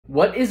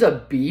What is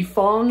a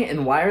BFONG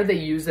and why are they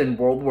used in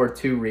World War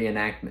II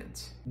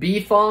reenactments?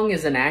 BFONG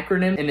is an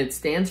acronym and it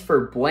stands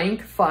for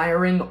blank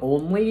firing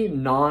only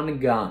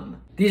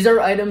non-gun. These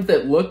are items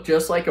that look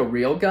just like a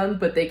real gun,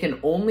 but they can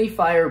only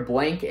fire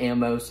blank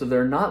ammo, so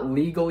they're not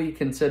legally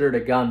considered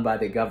a gun by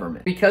the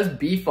government. Because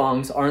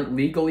BFONGs aren't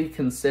legally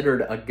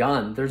considered a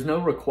gun, there's no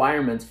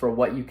requirements for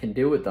what you can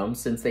do with them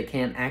since they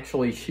can't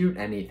actually shoot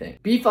anything.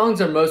 BFONGs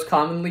are most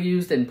commonly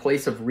used in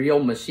place of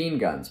real machine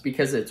guns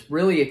because it's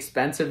really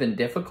expensive and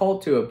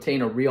difficult to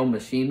obtain a real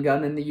machine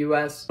gun in the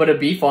US. But a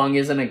BFONG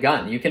isn't a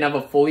gun. You can have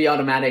a fully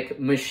automatic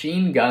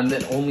machine gun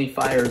that only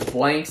fires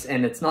blanks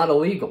and it's not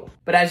illegal.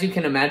 But as you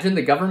can imagine,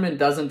 the government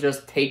doesn't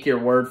just take your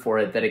word for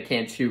it that it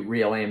can't shoot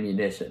real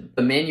ammunition.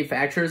 The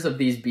manufacturers of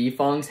these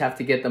BFONGs have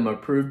to get them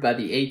approved by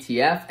the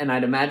ATF, and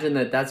I'd imagine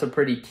that that's a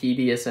pretty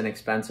tedious and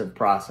expensive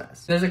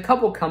process. There's a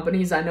couple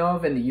companies I know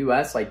of in the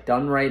US like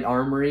Dunright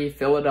Armory,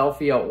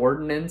 Philadelphia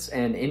Ordnance,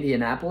 and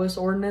Indianapolis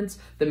Ordnance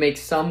that make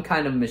some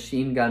kind of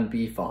machine gun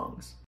BFONGs.